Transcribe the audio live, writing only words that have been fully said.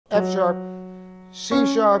F sharp, C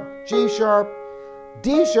sharp, G sharp,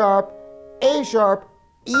 D sharp, A sharp,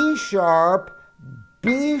 E sharp,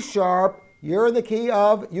 B sharp. You're in the key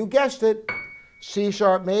of, you guessed it, C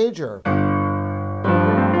sharp major.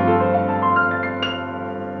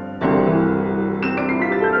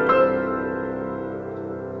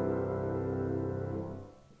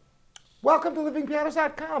 Welcome to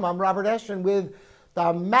livingpianos.com. I'm Robert Estrin with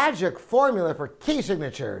the magic formula for key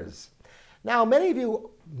signatures. Now, many of you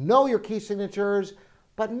know your key signatures,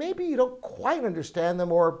 but maybe you don't quite understand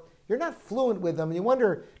them, or you're not fluent with them, and you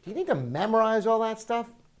wonder, do you need to memorize all that stuff?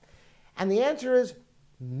 And the answer is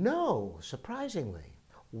no, surprisingly.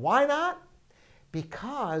 Why not?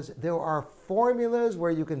 Because there are formulas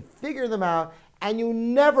where you can figure them out and you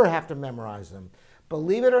never have to memorize them.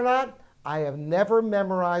 Believe it or not, I have never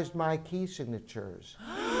memorized my key signatures.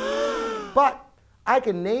 But I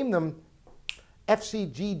can name them F, C,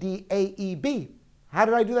 G, D, A, E, B. How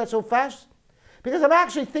did I do that so fast? Because I'm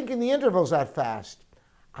actually thinking the intervals that fast.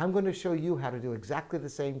 I'm going to show you how to do exactly the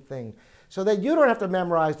same thing so that you don't have to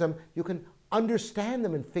memorize them. You can understand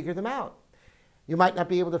them and figure them out. You might not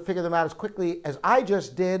be able to figure them out as quickly as I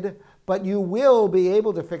just did, but you will be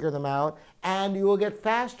able to figure them out, and you will get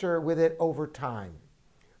faster with it over time.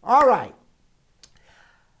 All right.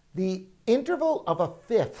 The interval of a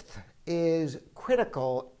fifth is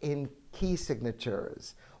critical in key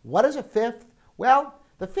signatures. What is a fifth? Well,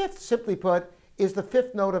 the fifth, simply put, is the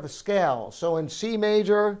fifth note of a scale. So in C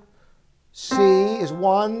major, C is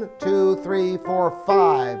 1, 2, 3, 4,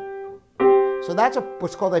 5. So that's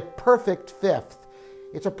what's called a perfect fifth.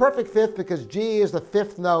 It's a perfect fifth because G is the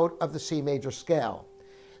fifth note of the C major scale.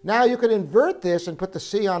 Now you can invert this and put the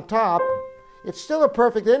C on top. It's still a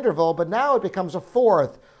perfect interval, but now it becomes a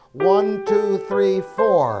fourth. 1, 2, 3,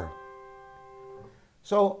 4.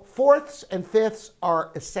 So fourths and fifths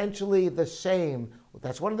are essentially the same.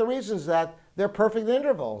 That's one of the reasons that they're perfect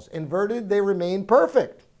intervals. Inverted, they remain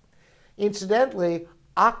perfect. Incidentally,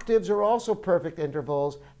 octaves are also perfect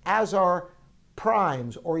intervals, as are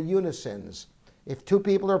primes or unisons. If two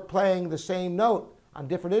people are playing the same note on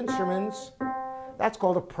different instruments, that's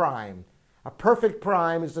called a prime. A perfect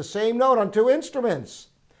prime is the same note on two instruments.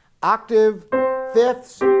 Octave,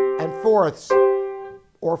 fifths, and fourths,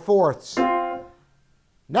 or fourths.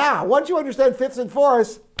 Now, once you understand fifths and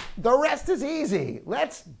fourths, the rest is easy.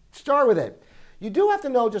 Let's start with it. You do have to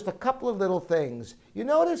know just a couple of little things. You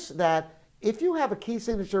notice that if you have a key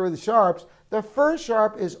signature with the sharps, the first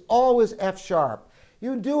sharp is always F sharp.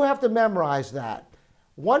 You do have to memorize that.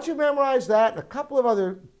 Once you memorize that and a couple of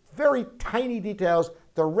other very tiny details,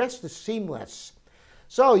 the rest is seamless.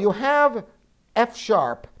 So you have F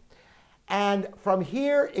sharp, and from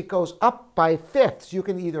here it goes up by fifths. You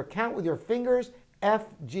can either count with your fingers, F,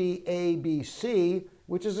 G, A, B, C,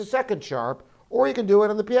 which is the second sharp, or you can do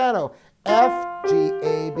it on the piano. F, G,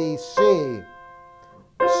 A, B, C.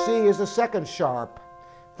 C is the second sharp.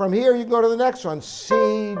 From here you can go to the next one,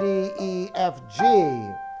 C, D, E, F, G.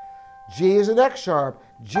 G is the next sharp.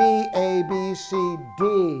 G, A, B, C,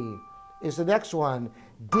 D is the next one.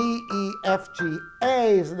 D, E, F, G,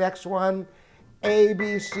 A is the next one. A,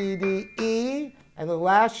 B, C, D, E. And the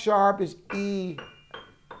last sharp is E,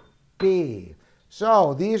 B.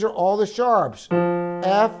 So these are all the sharps.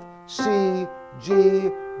 F, C, G,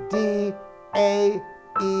 D, A,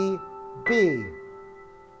 E, B.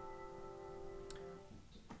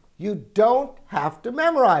 You don't have to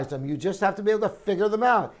memorize them. You just have to be able to figure them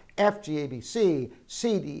out. F, G, A, B, C,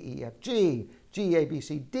 C, D, E, F, G, G, A, B,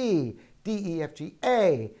 C, D, D, E, F, G,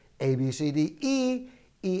 A, B, C, D, E,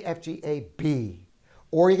 E, F, G, A, B.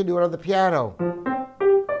 Or you can do it on the piano.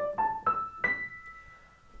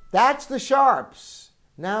 That's the sharps.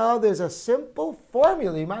 Now there's a simple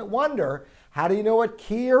formula. You might wonder, how do you know what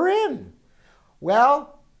key you're in?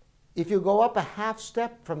 Well, if you go up a half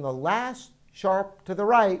step from the last sharp to the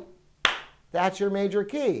right, that's your major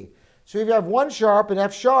key. So if you have one sharp and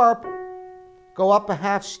F sharp, go up a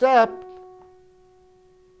half step,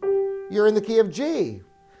 you're in the key of G.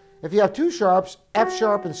 If you have two sharps, F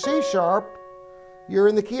sharp and C sharp, you're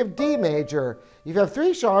in the key of D major. If you have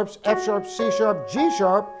three sharps, F sharp, C sharp, G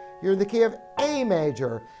sharp, you're in the key of A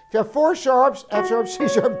major. If you have four sharps, F sharp, C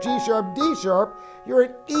sharp, G sharp, D sharp, you're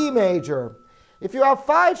in E major. If you have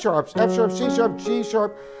five sharps, F sharp, C sharp, G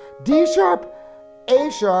sharp, D sharp,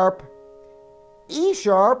 A sharp, E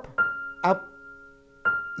sharp,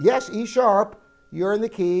 E sharp, you're in the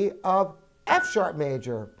key of F sharp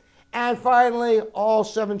major. And finally, all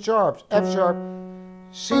seven sharps, F sharp,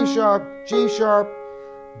 C sharp, G sharp,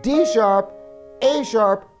 D sharp, A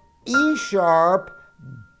sharp, E sharp,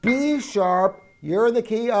 B sharp, you're in the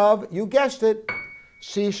key of, you guessed it,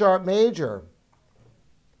 C sharp major.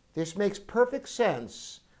 this makes perfect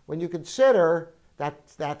sense when you consider that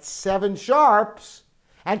that's 7 sharps,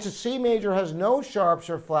 and since C major has no sharps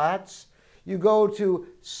or flats, you go to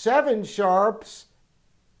 7 sharps,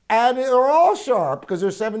 and they're all sharp because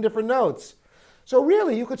there's 7 different notes. So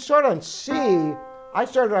really, you could start on C. I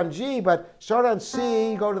started on G, but start on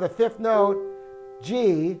C, go to the 5th note,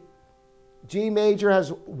 G. G major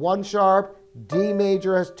has 1 sharp, D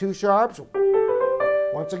major has 2 sharps.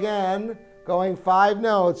 Once again, going 5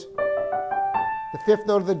 notes. The 5th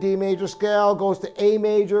note of the D major scale goes to A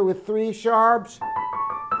major with 3 sharps.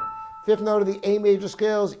 5th note of the A major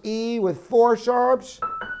scale is E with 4 sharps,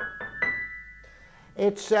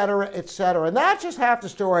 etc., etc. And that's just half the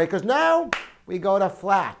story, because now we go to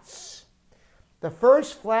flats. The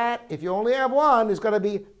first flat, if you only have one, is going to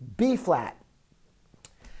be B flat.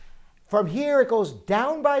 From here, it goes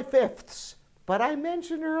down by fifths. But I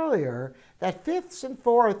mentioned earlier that fifths and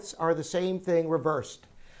fourths are the same thing reversed.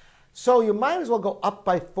 So you might as well go up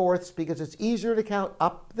by fourths because it's easier to count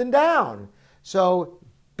up than down. So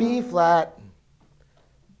B flat,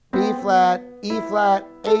 B flat, E flat,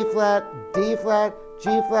 A flat, D flat,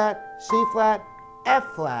 G flat, C flat,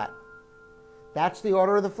 F flat. That's the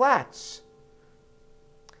order of the flats.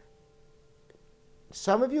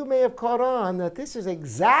 Some of you may have caught on that this is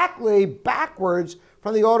exactly backwards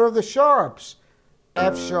from the order of the sharps.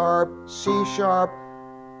 F sharp, C sharp,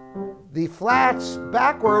 the flats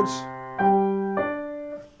backwards.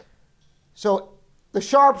 So the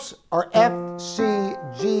sharps are F, C,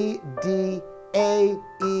 G, D, A,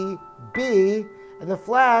 E, B, and the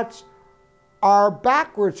flats are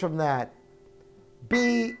backwards from that.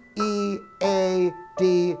 B, E, A,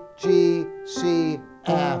 D, G, C,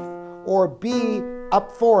 F, or B up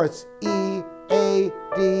fourths, E, A,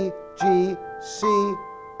 D, G, C,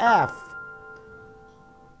 F.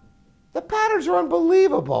 The patterns are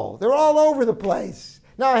unbelievable. They're all over the place.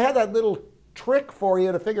 Now, I had that little trick for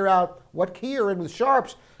you to figure out what key you're in with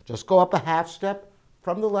sharps. Just go up a half step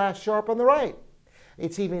from the last sharp on the right.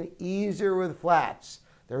 It's even easier with flats.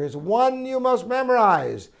 There is one you must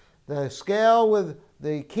memorize. The scale with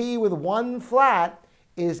the key with one flat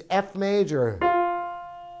is F major.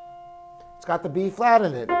 It's got the B flat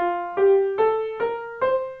in it.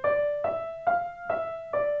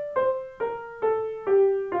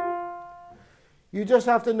 You just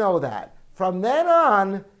have to know that. From then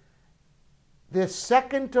on, the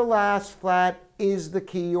second to last flat is the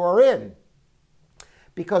key you're in.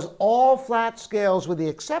 Because all flat scales, with the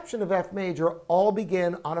exception of F major, all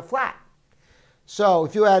begin on a flat. So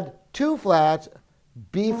if you had 2 flats,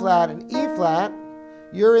 B flat and E flat,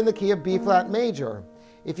 you're in the key of B flat major.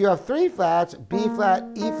 If you have 3 flats, B flat,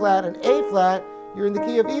 E flat, and A flat, you're in the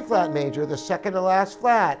key of E flat major, the second to last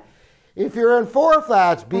flat. If you're in 4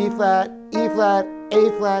 flats, B flat, E flat,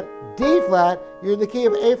 A flat, D flat, you're in the key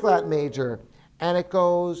of A flat major. And it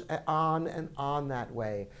goes on and on that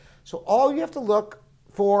way. So all you have to look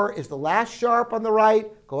for is the last sharp on the right,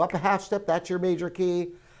 go up a half step, that's your major key.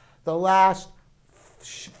 The last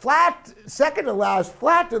flat, second to last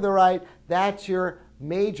flat to the right, that's your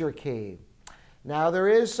major key. Now there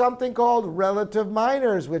is something called relative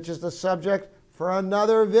minors, which is the subject for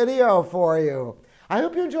another video for you. I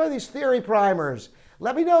hope you enjoy these theory primers.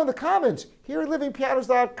 Let me know in the comments here at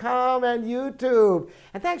livingpianos.com and YouTube.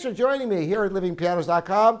 And thanks for joining me here at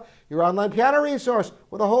livingpianos.com, your online piano resource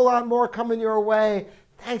with a whole lot more coming your way.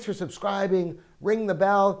 Thanks for subscribing, ring the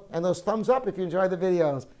bell, and those thumbs up if you enjoy the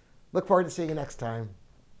videos. Look forward to seeing you next time.